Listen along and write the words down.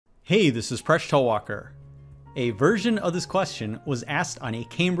Hey, this is Presh Talwalkar. A version of this question was asked on a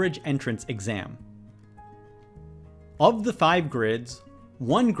Cambridge entrance exam. Of the 5 grids,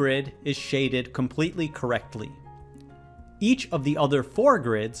 one grid is shaded completely correctly. Each of the other 4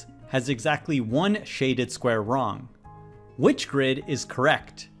 grids has exactly one shaded square wrong. Which grid is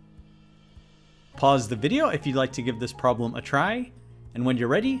correct? Pause the video if you'd like to give this problem a try, and when you're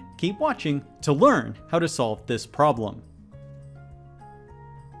ready, keep watching to learn how to solve this problem.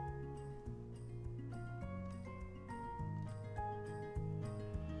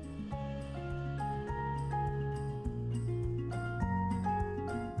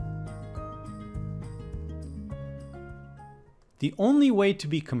 The only way to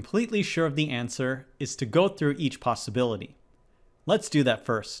be completely sure of the answer is to go through each possibility. Let's do that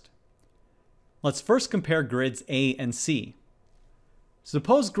first. Let's first compare grids A and C.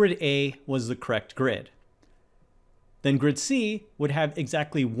 Suppose grid A was the correct grid. Then grid C would have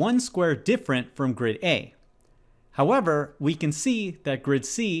exactly one square different from grid A. However, we can see that grid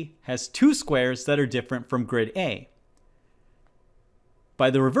C has 2 squares that are different from grid A.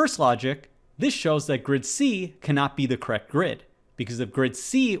 By the reverse logic, this shows that grid C cannot be the correct grid, because if grid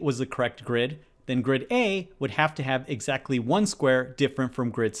C was the correct grid, then grid A would have to have exactly one square different from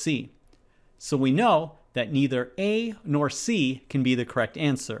grid C. So we know that neither A nor C can be the correct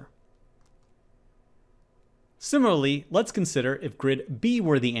answer. Similarly, let's consider if grid B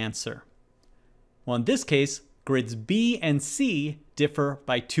were the answer. Well, in this case, grids B and C differ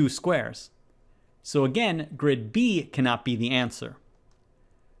by 2 squares. So again, grid B cannot be the answer.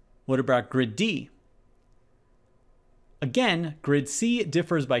 What about grid D? Again, grid C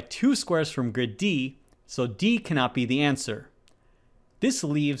differs by 2 squares from grid D, so D cannot be the answer. This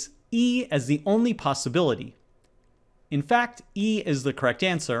leaves E as the only possibility. In fact, E is the correct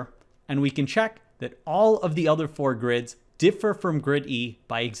answer, and we can check that all of the other 4 grids differ from grid E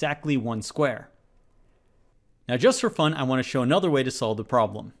by exactly 1 square. Now, just for fun, I want to show another way to solve the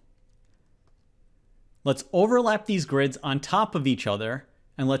problem. Let's overlap these grids on top of each other,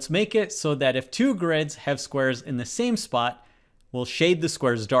 and let's make it so that if 2 grids have squares in the same spot, we'll shade the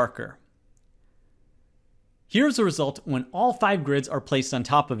squares darker. Here's the result when all 5 grids are placed on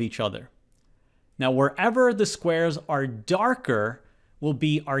top of each other. Now, wherever the squares are darker will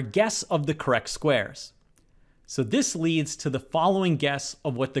be our guess of the correct squares. So this leads to the following guess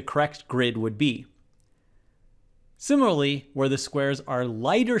of what the correct grid would be. Similarly, where the squares are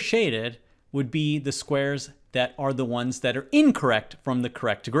lighter shaded would be the squares that are the ones that are incorrect from the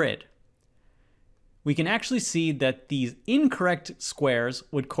correct grid. We can actually see that these incorrect squares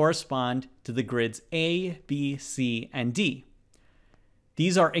would correspond to the grids A, B, C, and D.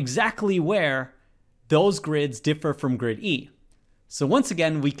 These are exactly where those grids differ from grid E. So once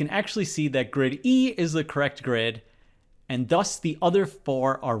again, we can actually see that grid E is the correct grid, and thus the other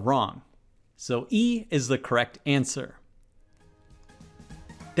 4 are wrong. So E is the correct answer.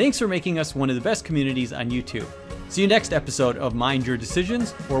 Thanks for making us one of the best communities on YouTube. See you next episode of Mind Your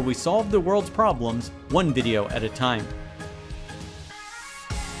Decisions, where we solve the world's problems one video at a time.